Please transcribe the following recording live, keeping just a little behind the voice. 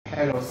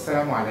Hello,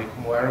 Assalamu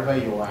alaikum, wherever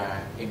you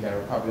are in the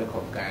Republic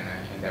of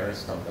Ghana and the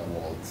rest of the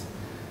world.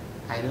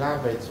 I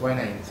love it when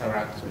I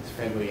interact with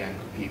fellow young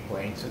people,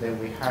 and today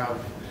we have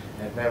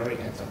a very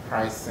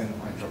enterprising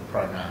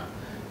entrepreneur.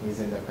 He's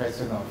in the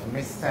person of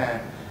Mr.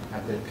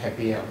 Abdul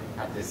Kabir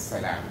Abdul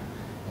Salam.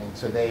 And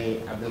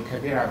today, Abdul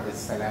Kabir Abdul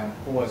Salam,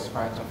 who was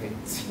part of a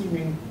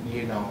teeming,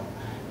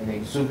 an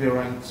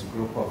exuberant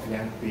group of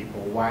young people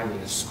while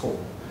in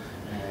school,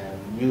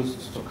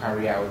 used to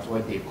carry out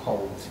what they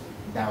called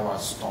Dawah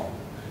Storm.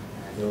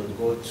 They would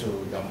go to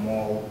the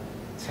mall,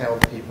 tell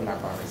people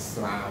about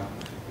Islam,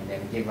 and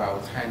then give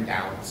out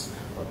handouts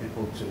for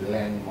people to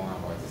learn more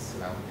about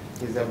Islam.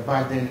 He's a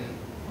budding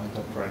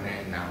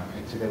entrepreneur now,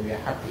 and today we are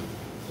happy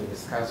to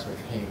discuss with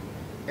him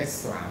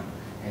Islam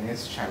and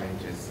its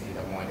challenges in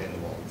the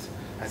modern world.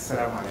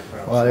 Assalamu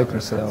alaikum. Wa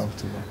alaikum salam.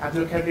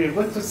 Abdul Kabir,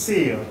 good to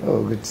see you.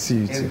 Oh, good to see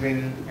you too. It's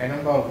been a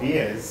number of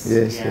years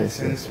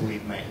since we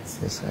met.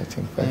 Yes, I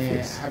think 5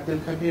 years. Abdul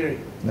Kabir,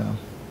 no.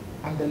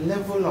 On the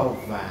level of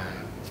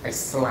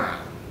Islam,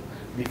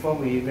 before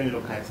we even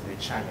look at the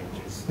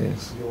challenges,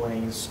 yes. You were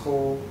in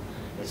school,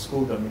 a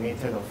school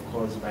dominated, of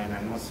course, by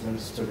non-Muslim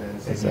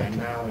students, exactly. And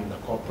you are now in the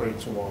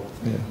corporate world,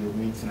 yeah. You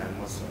meet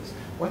non-Muslims.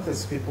 What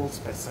is people's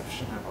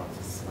perception about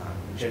Islam,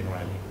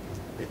 generally,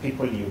 the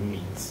people you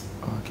meet?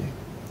 Okay.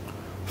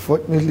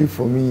 Fortunately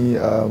for me,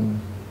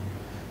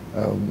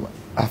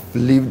 I've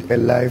lived a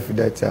life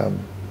that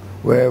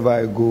wherever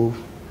I go,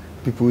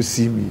 people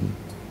see me,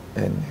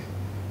 and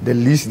the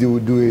least they will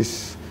do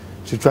is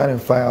to try and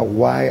find out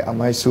why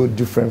am I so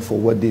different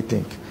from what they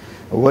think.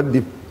 What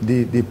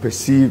they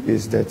perceive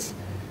is that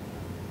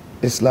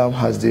Islam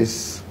has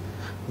this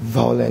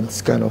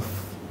violent kind of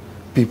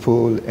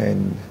people,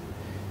 and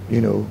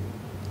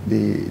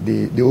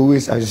they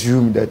always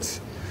assume that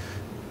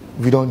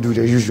we don't do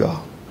the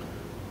usual.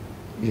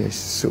 Yes,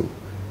 so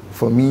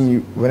for me,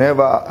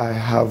 whenever I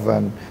have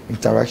an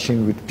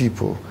interaction with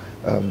people,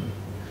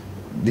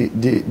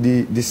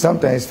 they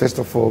sometimes, first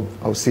of all,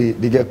 I would say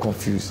they get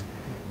confused.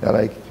 They're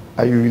like,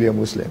 are you really a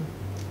Muslim?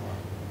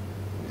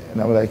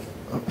 And I'm like,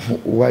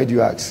 why do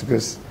you ask?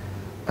 Because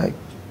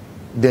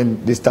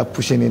then they start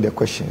pushing in the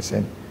questions.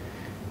 And,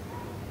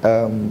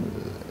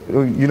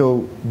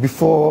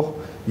 before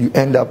you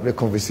end up the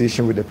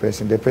conversation with the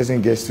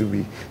person gets to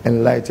be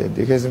enlightened.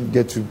 The person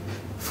gets to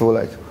feel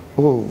like,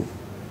 oh,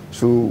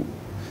 so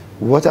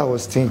what I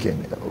was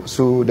thinking.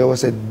 So there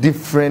was a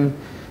different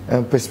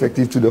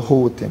perspective to the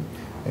whole thing.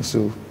 And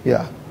so,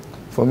 yeah,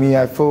 for me,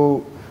 I feel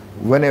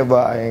whenever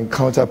I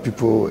encounter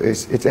people,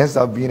 it ends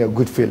up being a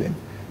good feeling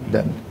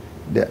than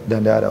the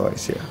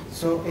otherwise, yeah.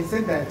 So is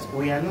it that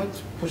we are not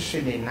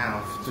pushing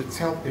enough to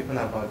tell people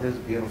about this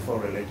beautiful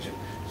religion,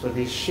 so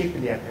they shape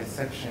their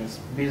perceptions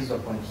based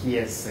upon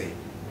hearsay?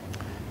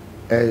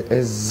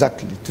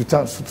 Exactly.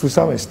 To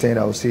some extent,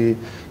 I would say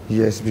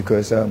yes,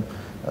 because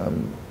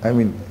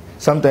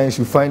sometimes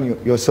you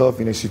find yourself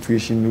in a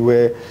situation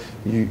where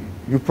you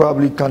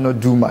probably cannot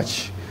do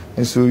much,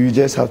 and so you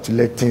just have to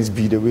let things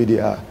be the way they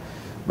are.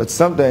 But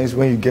sometimes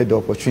when you get the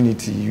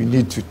opportunity, you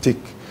need to take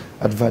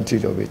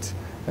advantage of it.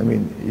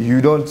 You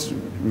don't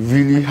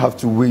really have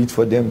to wait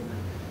for them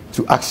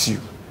to ask you,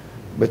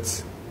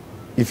 but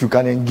if you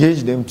can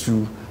engage them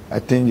too, I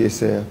think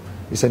it's a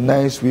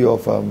nice way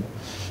of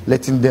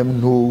letting them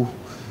know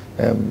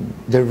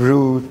the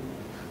real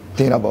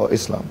thing about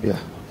Islam. Yeah.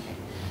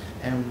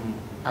 Okay.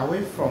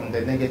 Away from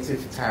the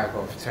negative tag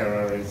of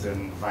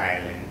terrorism,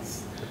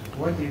 violence,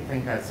 what do you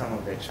think are some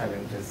of the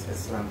challenges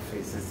Islam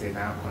faces in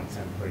our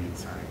contemporary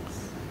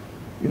times?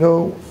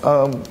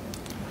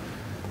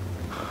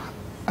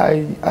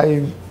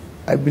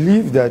 I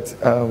believe that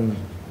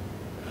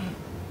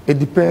it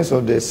depends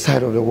on the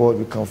side of the world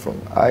we come from.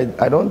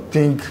 I don't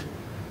think,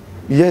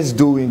 yes,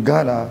 though in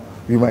Ghana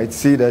we might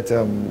say that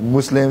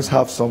Muslims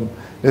have some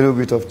little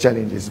bit of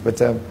challenges,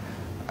 but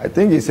I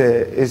think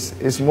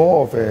it's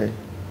more of a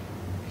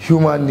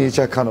human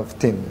nature kind of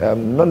thing,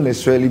 not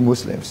necessarily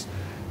Muslims.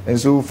 And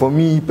so for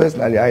me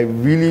personally, I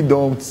really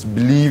don't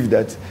believe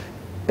that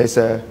it's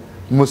a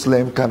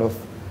Muslim kind of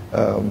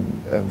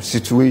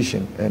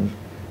situation.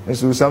 And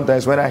so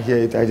sometimes when I hear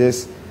it, I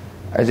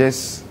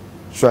just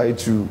try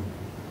to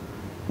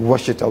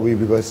wash it away,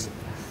 because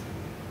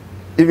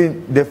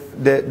even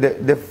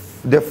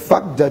the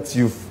fact that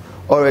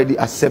you've already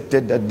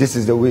accepted that this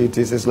is the way it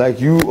is, it's like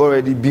you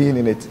already being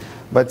in it.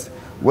 But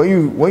when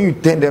you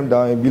turn them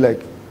down and be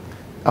like,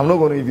 I'm not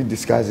going to even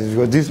discuss this,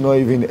 because this is not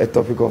even a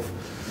topic of,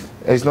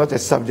 it's not a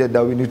subject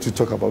that we need to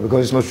talk about,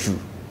 because it's not true.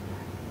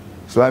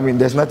 So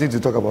there's nothing to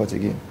talk about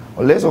again.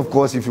 Unless, of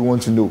course, if you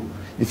want to know.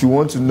 If you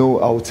want to know,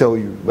 I'll tell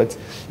you. But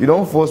you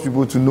don't force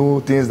people to know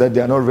things that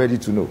they are not ready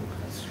to know.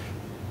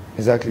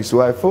 Exactly.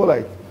 So I feel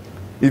like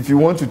if you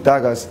want to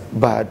tag us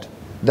bad,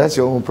 that's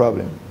your own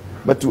problem.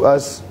 But to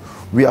us,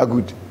 we are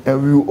good.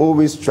 And we will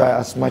always try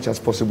as much as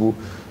possible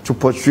to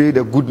portray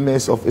the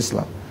goodness of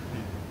Islam.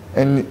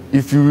 And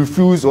if you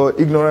refuse or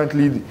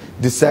ignorantly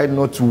decide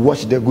not to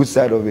watch the good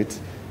side of it,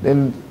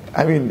 then,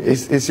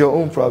 it's your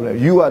own problem.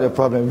 You are the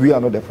problem. We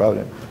are not the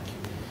problem.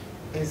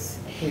 Is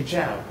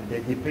hijab, the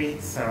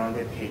debate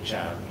surrounding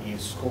hijab in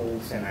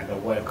schools and at the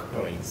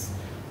workplace,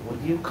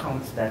 would you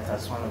count that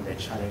as one of the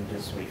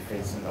challenges we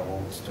face in the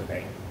world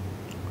today?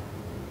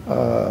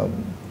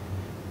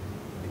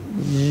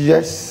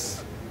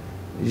 Yes,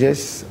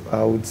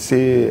 I would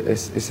say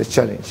it's a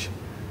challenge.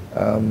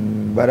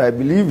 But I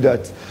believe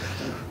that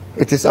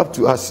it is up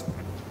to us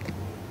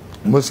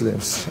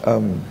Muslims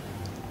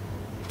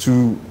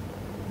to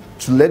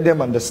let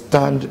them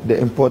understand the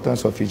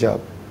importance of hijab.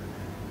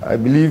 I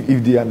believe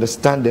if they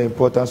understand the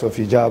importance of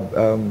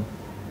hijab,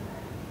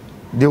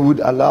 they would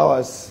allow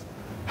us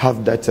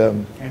have that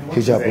and what hijab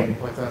is the on.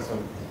 importance of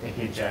the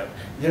hijab?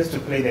 Just to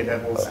play the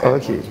devil's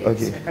Okay.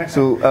 advocate.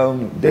 So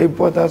the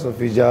importance of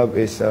hijab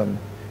is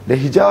the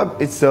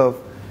hijab itself.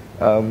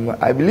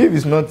 I believe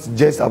it's not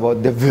just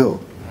about the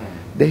veil.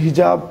 The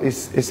hijab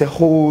is a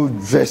whole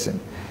dressing.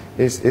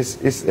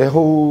 It's a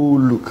whole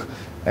look.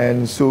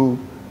 And so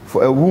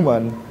for a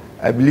woman,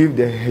 I believe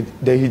the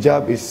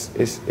hijab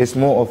is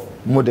more of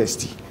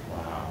modesty.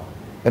 Wow.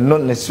 And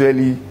not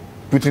necessarily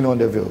putting on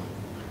the veil.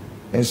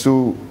 And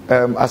so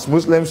as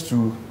Muslims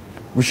too,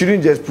 we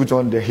shouldn't just put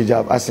on the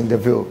hijab as in the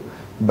veil,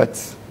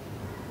 but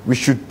we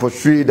should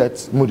portray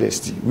that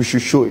modesty. We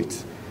should show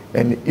it.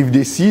 And if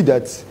they see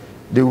that,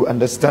 they will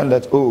understand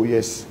that, oh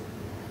yes,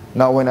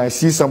 now when I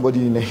see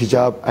somebody in a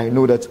hijab, I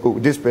know that, oh,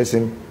 this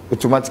person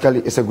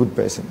automatically is a good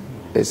person.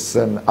 It's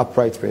an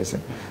upright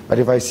person. But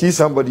if I see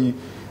somebody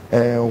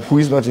who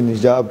is not in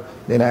hijab,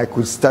 then I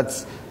could start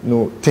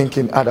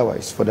thinking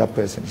otherwise for that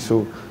person.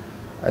 So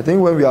I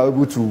think when we are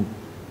able to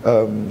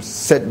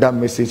set that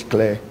message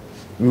clear,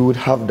 we would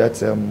have that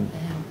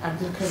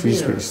free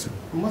space.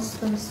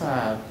 Muslims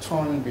are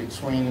torn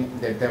between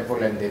the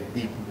devil and the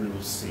deep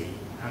blue sea.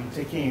 I'm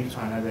taking you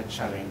to another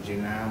challenge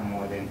in our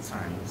modern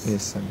times.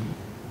 Yes,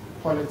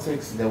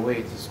 Politics, the way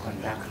it is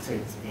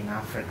conducted in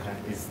Africa,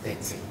 is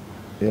dirty.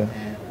 yeah.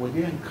 Would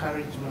you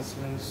encourage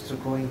Muslims to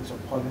go into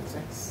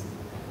politics?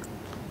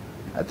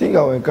 I think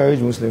I will encourage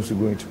Muslims to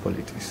go into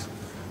politics.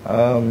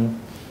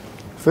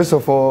 First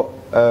of all,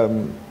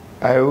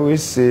 I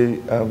always say,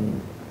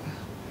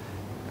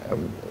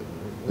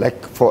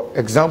 like for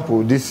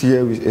example, this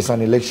year is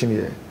an election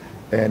year,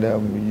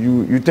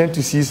 and you tend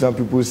to see some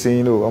people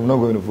saying, "Oh, I'm not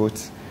going to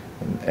vote,"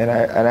 and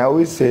I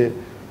always say,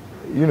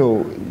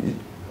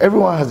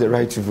 everyone has the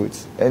right to vote,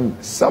 and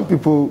some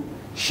people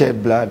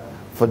shed blood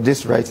for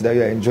this right that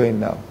you are enjoying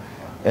now,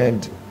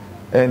 and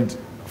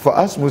for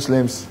us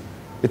Muslims,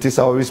 it is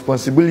our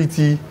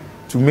responsibility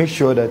to make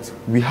sure that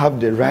we have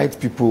the right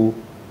people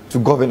to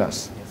govern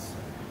us. Yes.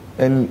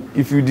 And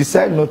if you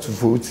decide not to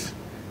vote,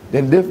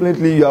 then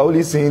definitely you are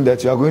only saying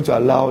that you are going to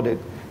allow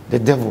the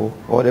devil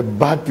or the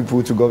bad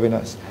people to govern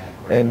us.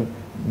 And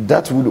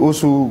that would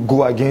also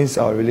go against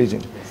our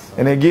religion.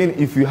 And again,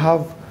 if you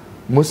have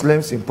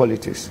Muslims in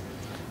politics,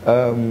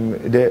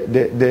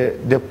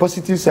 the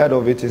positive side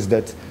of it is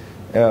that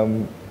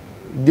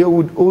they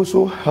would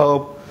also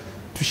help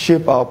to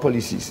shape our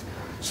policies.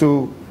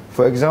 So,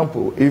 for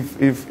example,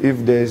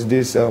 if there's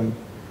this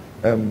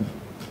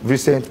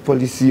recent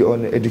policy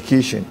on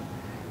education,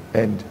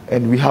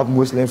 and we have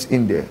Muslims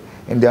in there,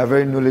 and they are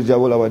very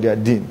knowledgeable about their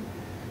deen,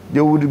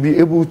 they would be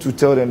able to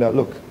tell them that,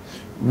 look,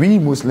 we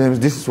Muslims,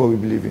 this is what we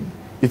believe in.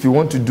 If you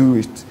want to do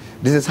it,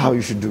 this is how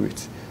you should do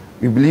it.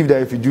 We believe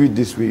that if you do it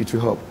this way, it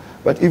will help.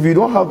 But if you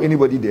don't have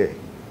anybody there,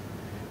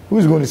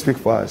 who's going to speak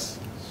for us?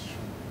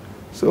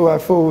 So I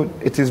feel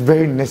it is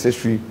very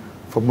necessary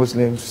for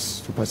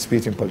Muslims to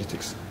participate in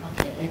politics.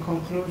 Okay, in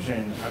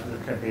conclusion, Abdul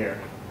Kabir,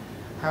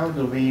 how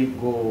do we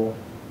go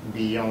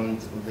beyond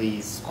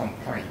these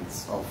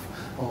complaints of,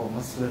 oh,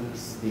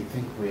 Muslims, they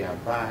think we are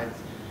bad,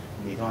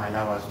 they don't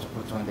allow us to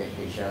put on the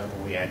hijab,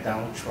 we are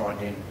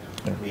downtrodden,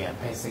 we are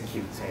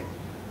persecuted.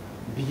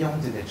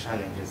 Beyond the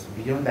challenges,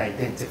 beyond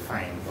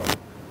identifying them,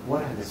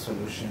 what are the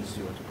solutions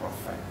you would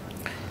proffer?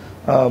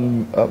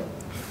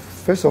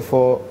 First of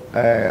all,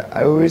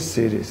 I always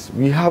say this.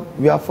 We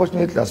are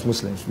fortunate as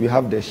Muslims. We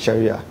have the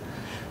Sharia,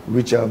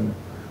 which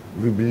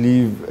we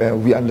believe,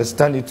 we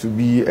understand it to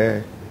be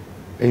a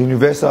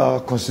universal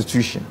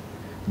constitution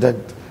that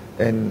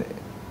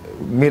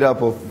made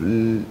up of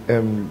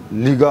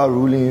legal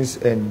rulings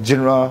and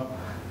general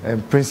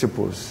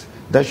principles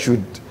that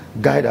should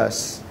guide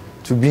us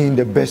to being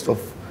the best of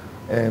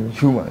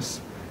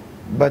humans.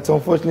 But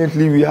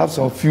unfortunately, we have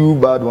some few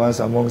bad ones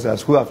amongst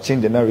us who have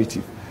changed the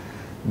narrative.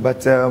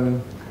 But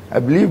I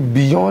believe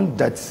beyond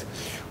that,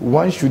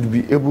 one should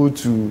be able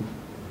to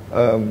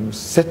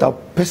set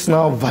up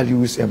personal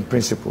values and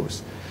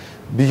principles.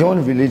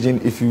 Beyond religion,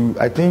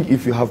 I think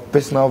if you have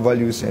personal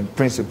values and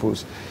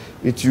principles,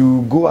 it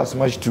will go as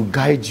much to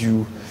guide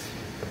you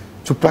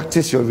to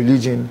practice your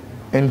religion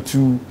and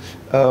to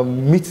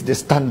meet the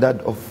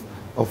standard of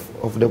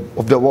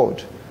the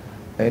world.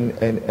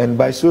 And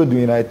by so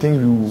doing, I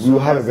think we will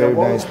have a very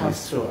nice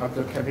place.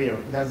 Abdul Kabir,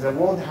 does the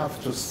world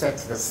have to set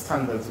the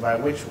standards by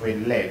which we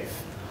live?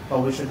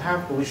 Or we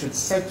should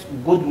set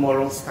good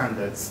moral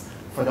standards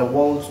for the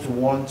world to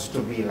want to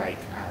be like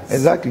us?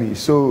 Exactly.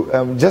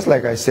 So just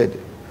like I said,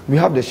 we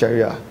have the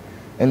Sharia,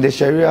 And the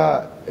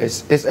Sharia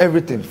is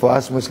everything for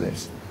us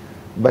Muslims.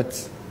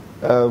 But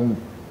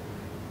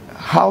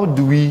how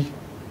do we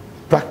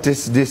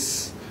practice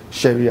this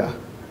Sharia?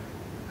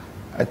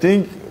 I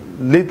think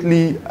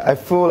lately I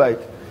feel like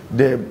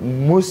the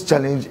most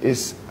challenge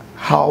is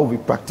how we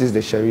practice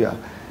the Sharia.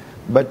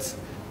 But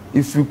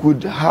if we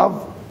could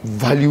have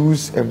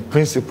values and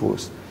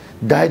principles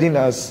guiding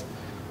us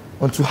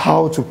onto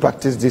how to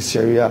practice this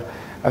Sharia,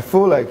 I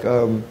feel like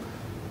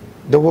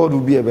the world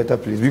will be a better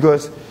place,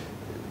 because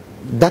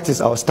that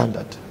is our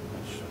standard.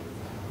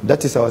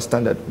 That is our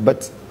standard.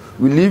 But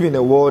we live in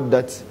a world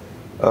that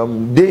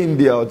day in,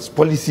 day out,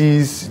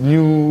 policies,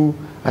 new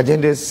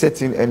agendas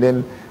setting, and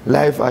then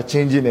life are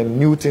changing and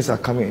new things are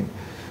coming.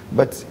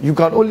 But you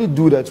can only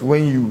do that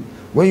when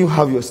you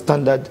have your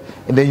standard,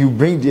 and then you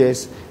bring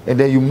theirs, and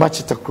then you match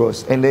it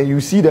across, and then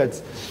you see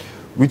that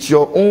with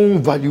your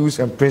own values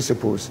and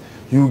principles,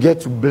 you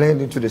get to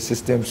blend into the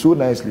system so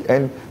nicely,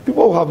 and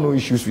people will have no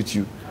issues with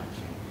you.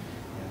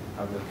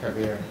 Okay. Abdul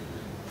Kabir,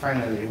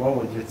 finally, what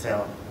would you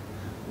tell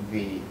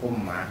the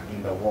Ummah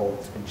in the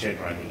world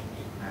generally,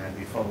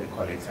 before we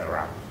call it a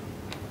wrap?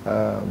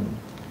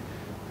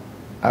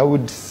 I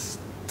would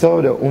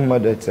tell the Ummah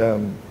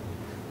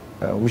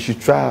that we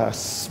should try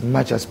as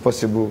much as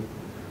possible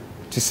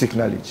to seek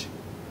knowledge.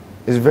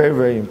 It's very,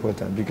 very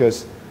important,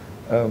 because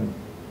I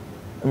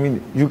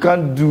mean, you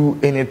can't do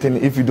anything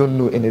if you don't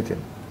know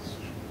anything.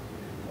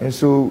 And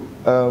so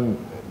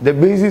the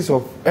basis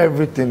of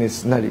everything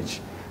is knowledge.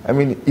 I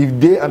mean, if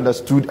they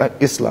understood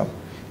Islam,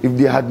 if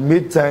they had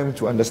made time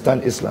to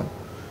understand Islam,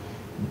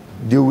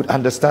 they would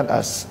understand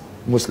us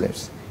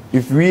Muslims.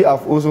 If we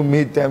have also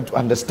made time to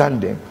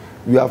understand them,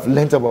 we have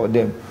learnt about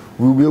them,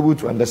 we will be able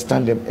to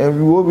understand them, and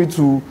we will be able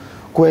to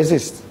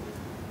coexist.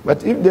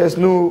 But if there's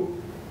no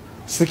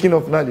seeking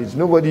of knowledge,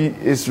 nobody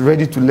is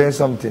ready to learn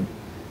something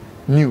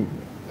new.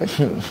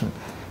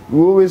 We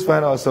always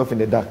find ourselves in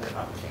the dark.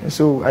 And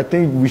so I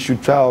think we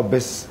should try our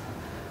best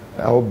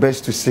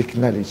to seek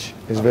knowledge.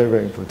 It's very,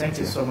 very important. Thank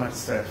you so much,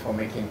 sir, for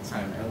making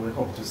time, and we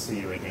hope to see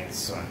you again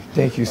soon.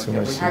 Thank you so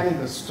much. We had in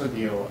the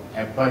studio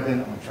a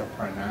budding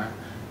entrepreneur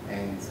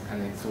and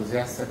an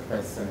enthusiastic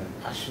person,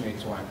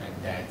 passionate one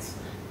at that,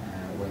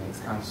 when it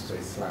comes to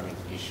Islamic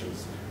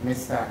issues,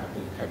 Mr.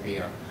 Abdul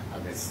Kabir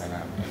of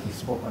Salam, and he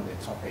spoke on the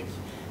topic,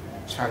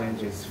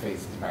 challenges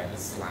faced by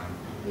Islam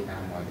in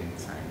our modern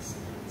times.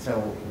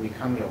 So we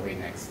come your way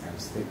next time.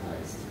 Stay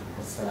blessed.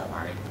 Assalamu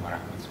alaikum wa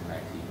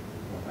rahmatullahi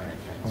wa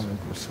barakatuh.